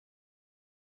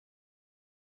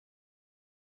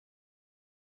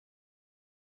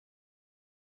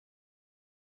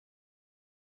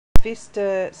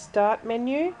Vista Start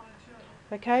menu.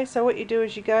 Okay, so what you do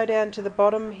is you go down to the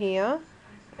bottom here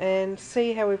and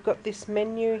see how we've got this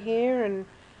menu here, and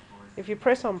if you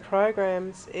press on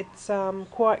programs it's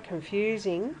quite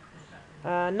confusing.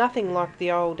 Nothing like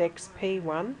the old XP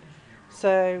one.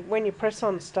 So when you press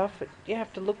on stuff, you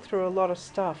have to look through a lot of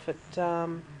stuff.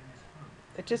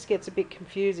 It just gets a bit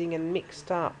confusing and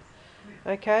mixed up.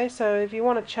 Okay, so if you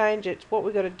want to change it, what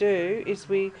we've got to do is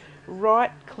we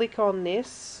right click on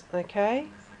this, okay,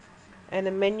 and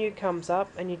a menu comes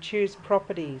up and you choose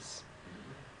properties,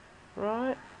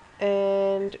 right,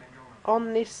 and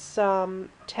on this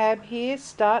tab here,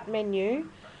 start menu,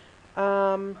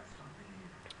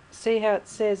 see how it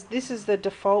says this is the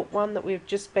default one that we've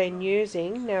just been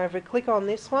using. Now if we click on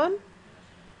this one,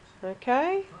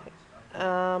 okay,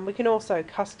 we can also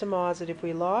customize it if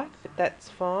we like, but that's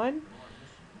fine.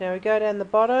 Now we go down the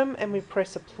bottom and we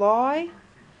press apply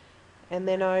and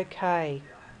then OK.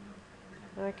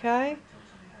 Okay,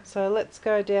 so let's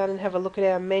go down and have a look at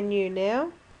our menu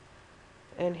now,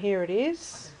 and here it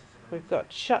is. We've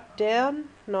got shut down,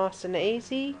 nice and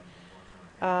easy,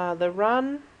 the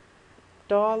run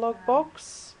dialog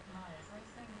box,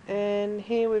 and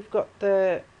here we've got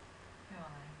the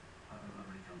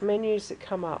menus that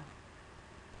come up.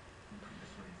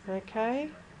 Okay,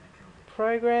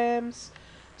 programs,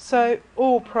 so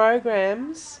all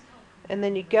programs, and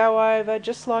then you go over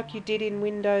just like you did in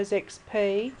Windows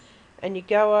XP and you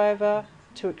go over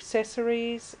to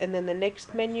accessories, and then the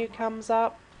next menu comes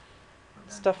up,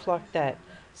 stuff like that.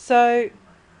 So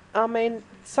I mean,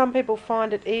 some people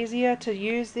find it easier to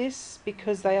use this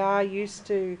because they are used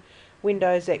to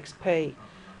Windows XP.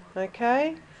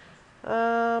 Okay,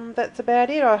 that's about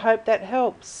it. I hope that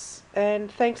helps,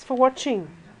 and thanks for watching.